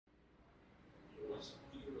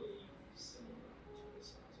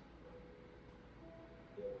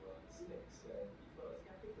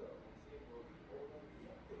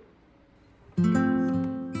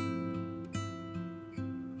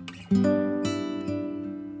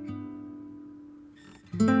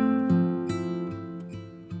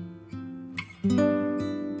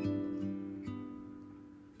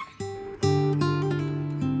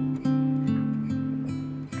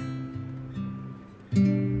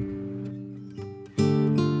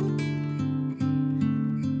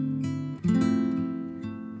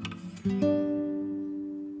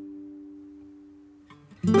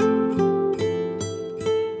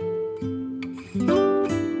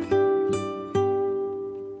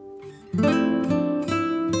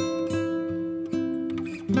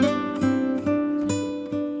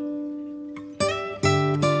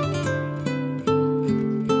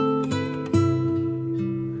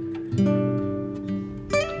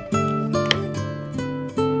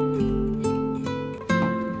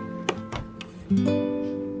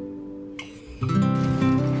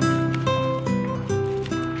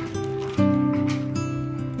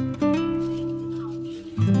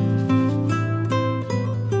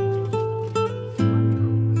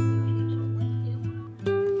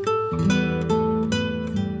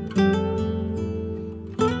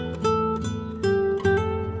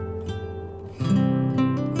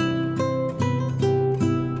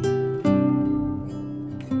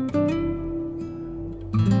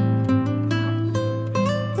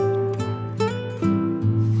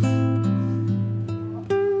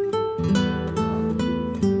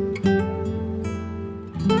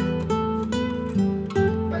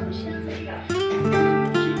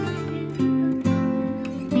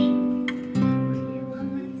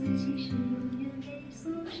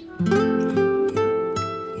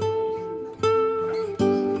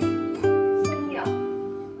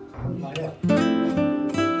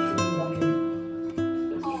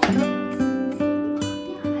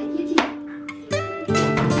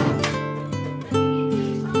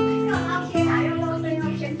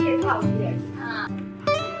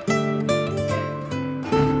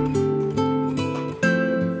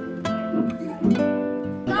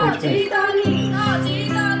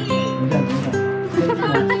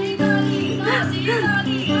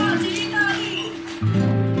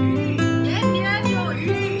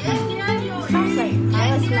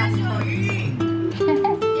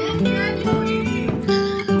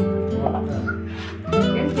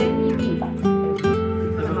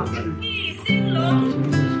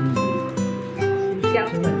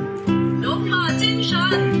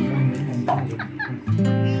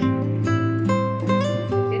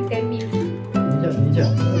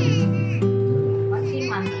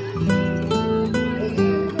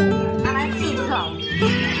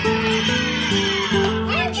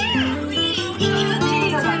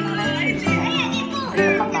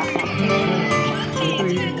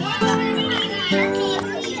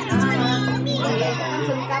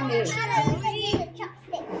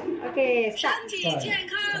身体健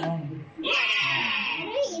康。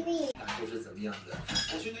或是怎么样的？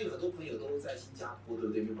我觉得有很多朋友都在新加坡，对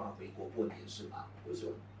不对？没有办法回国过年是吧？为什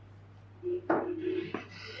么？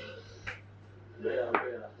对啊，对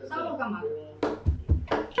啊。烧肉干嘛？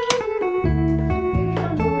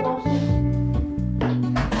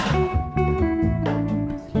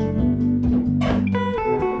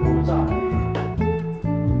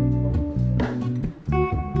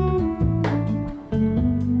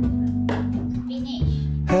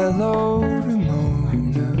 Hello,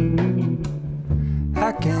 Ramona.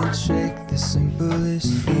 I can't shake the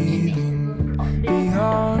simplest feeling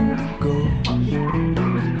beyond the ghost.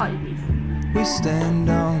 We stand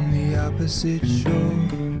on the opposite shore.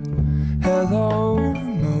 Hello,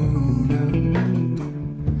 Ramona.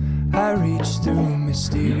 I reach through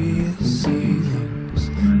mysterious ceilings.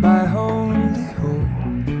 My holy hope.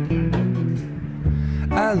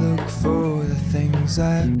 I look for the things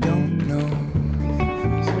I don't know.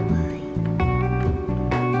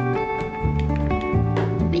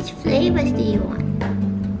 Which flavors do you want?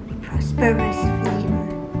 Prosperous flavor.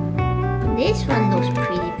 This one looks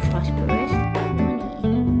pretty prosperous.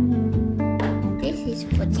 This is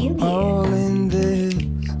for New Year. All in this,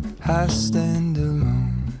 I stand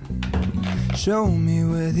alone. Show me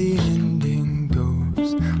where the ending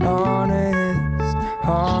goes. Honest,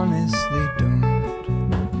 honestly don't.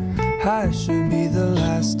 I should be the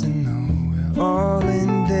last to know. We're all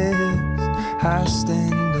in this, I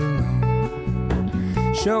stand alone.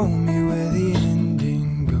 Show me where the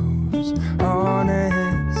ending goes.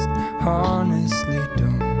 Honest, honestly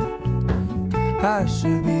don't. I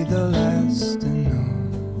should be the last to know.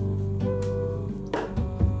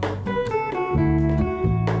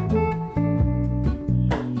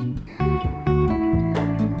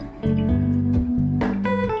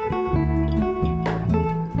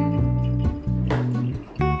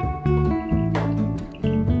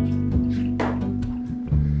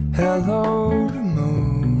 Hello,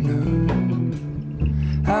 Ramona.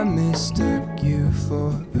 I mistook you for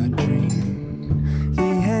a dream. The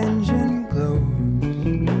engine glows,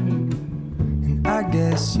 and I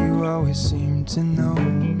guess you always seem to know.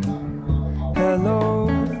 Hello,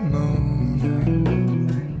 Ramona.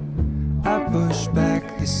 I push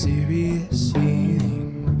back the serious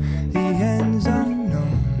feeling. The end's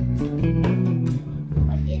unknown.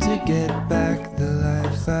 To get back the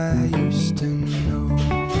life I used to know.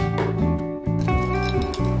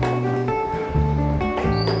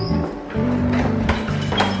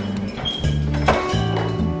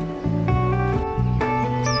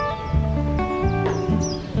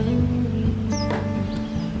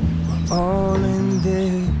 All in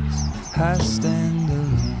this, I stand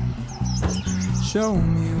alone. Show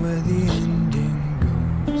me where the ending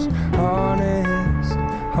goes.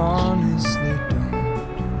 Honestly don't.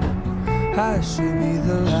 I should be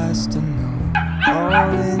the last to know.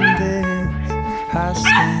 All in this, I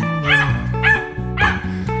stand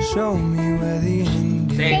alone. Show me where the ending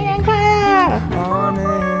goes. 新年快乐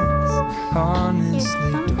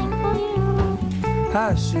Honestly Something don't. for you.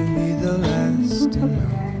 I should be the last to know.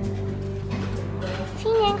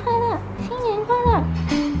 新年快乐，新年快乐。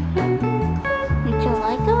Would you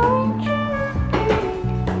like the orange?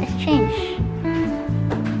 Exchange.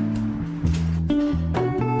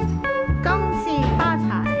 恭喜发财，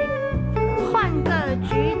换个橘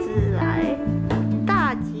子来，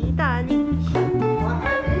大吉大利。我还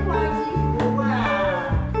没换衣服啊，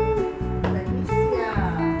等一下，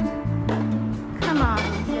 Come on,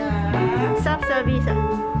 下， self-service 啊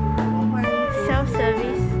我换衣服。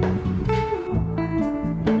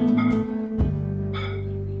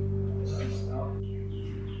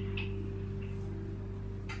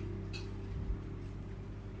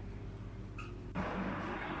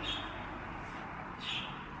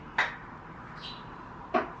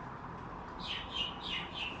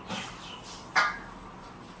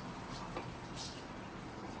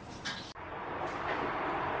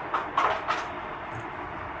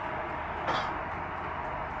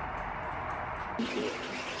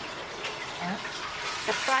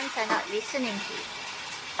 plants are not listening to you.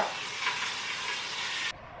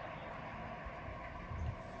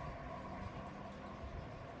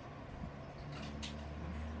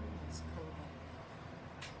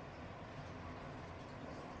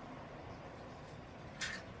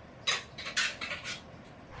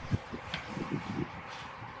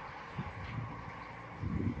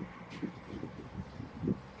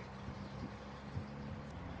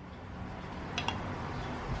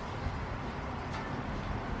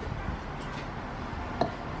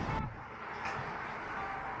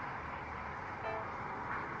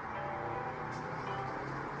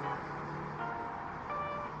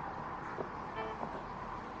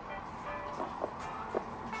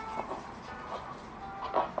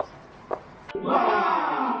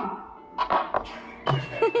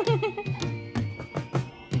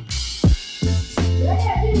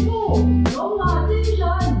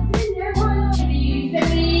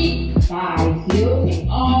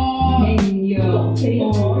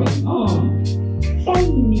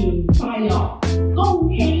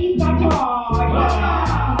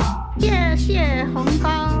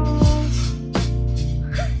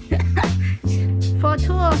 For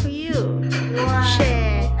two of you,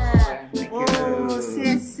 share. 哦，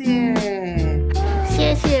谢谢，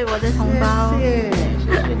谢谢我的同胞，谢谢。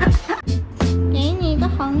给你个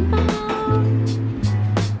红包。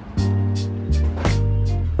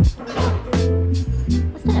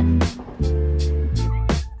What's that?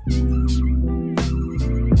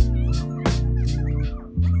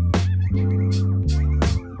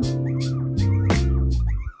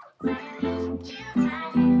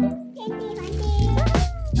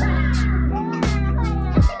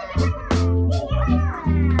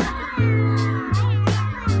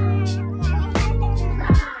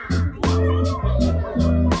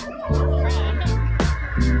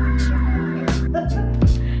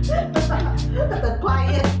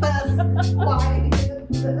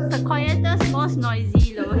 The quietest, most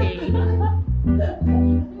noisy, though, hey.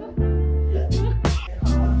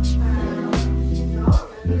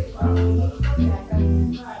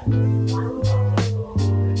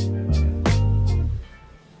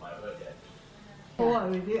 Oh,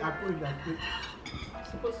 already I put in the fridge.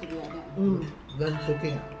 Supposed to be like that. Then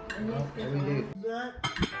cooking every day. Dessert.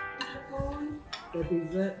 The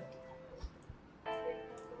dessert.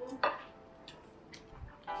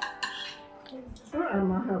 So I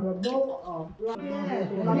must have a bowl of like a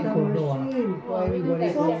machine for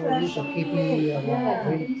everybody. So fresh.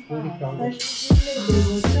 really crowded. They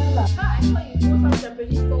will sell like. I thought you go some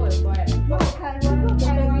Japanese store and buy. No,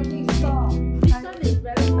 Taiwan,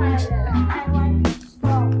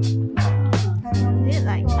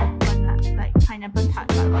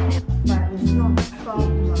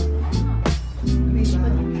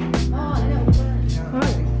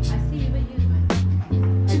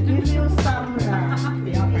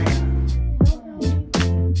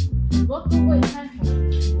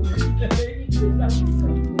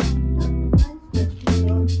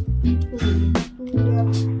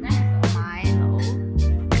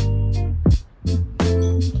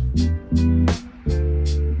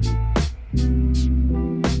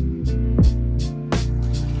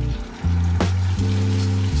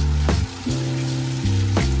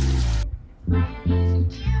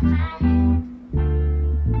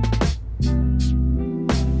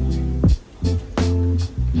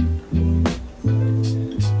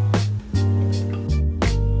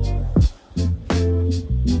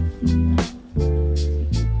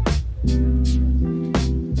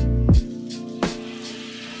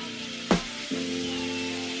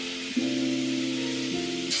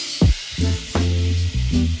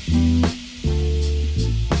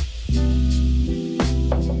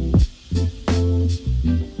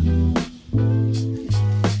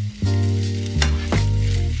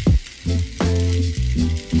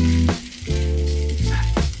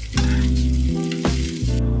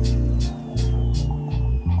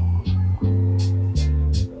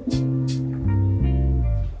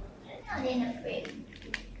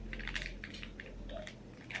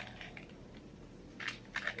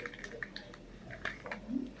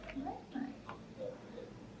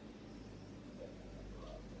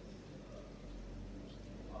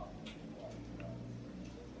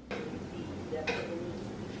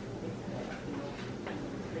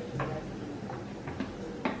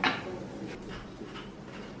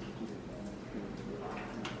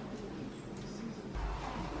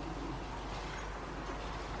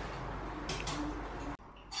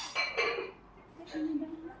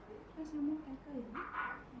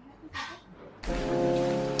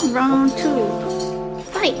 Round 2.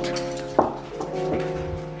 Fight!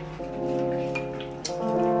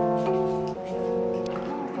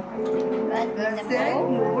 Say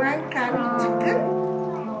you want curry chicken?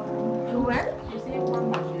 You want?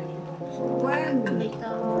 One.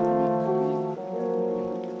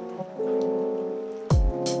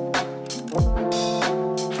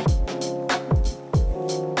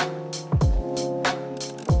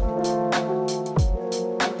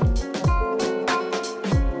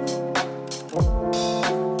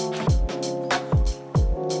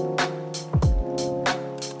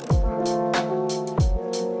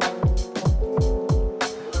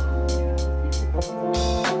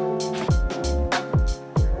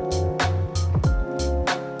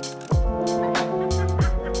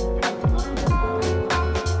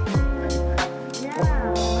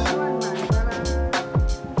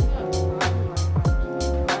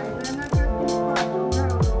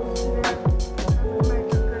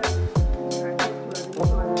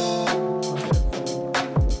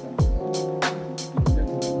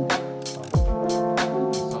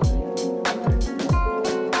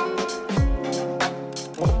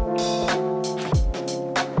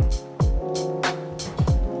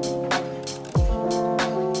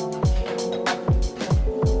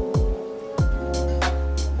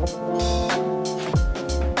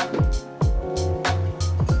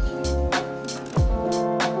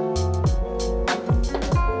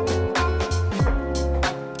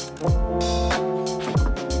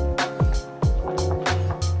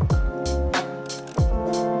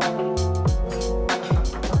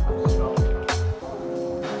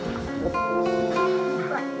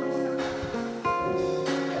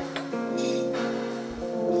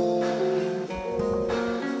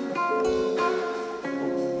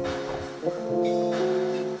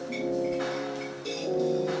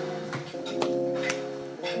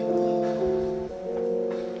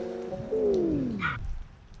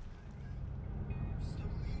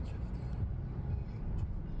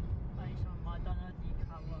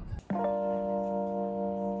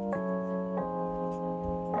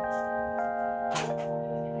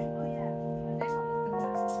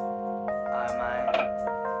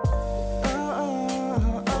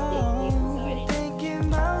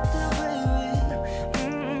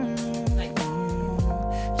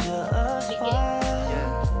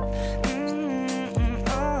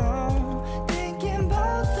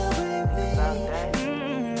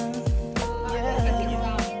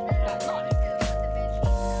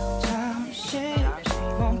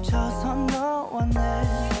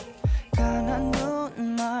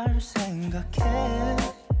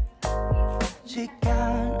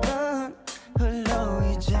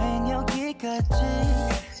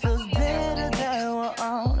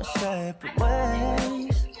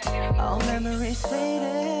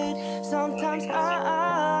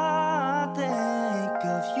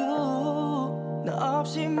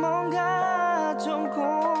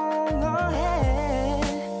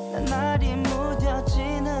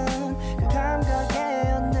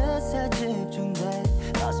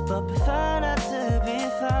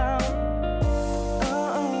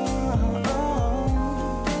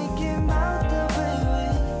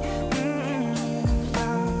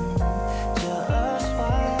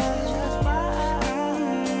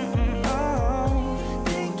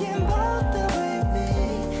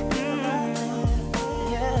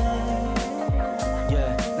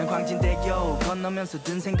 광진대교 건너면서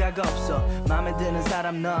든 생각 없어 맘에 드는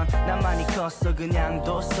사람 넌 나만이 컸어 그냥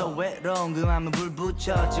뒀어 외로운 그 맘에 불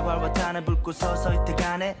붙여 지활과 탄을 붉고 서서히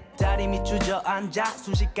태가네 다리 밑 주저앉아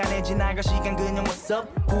순식간에 지나가 시간 그냥 what's up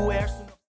후회할 수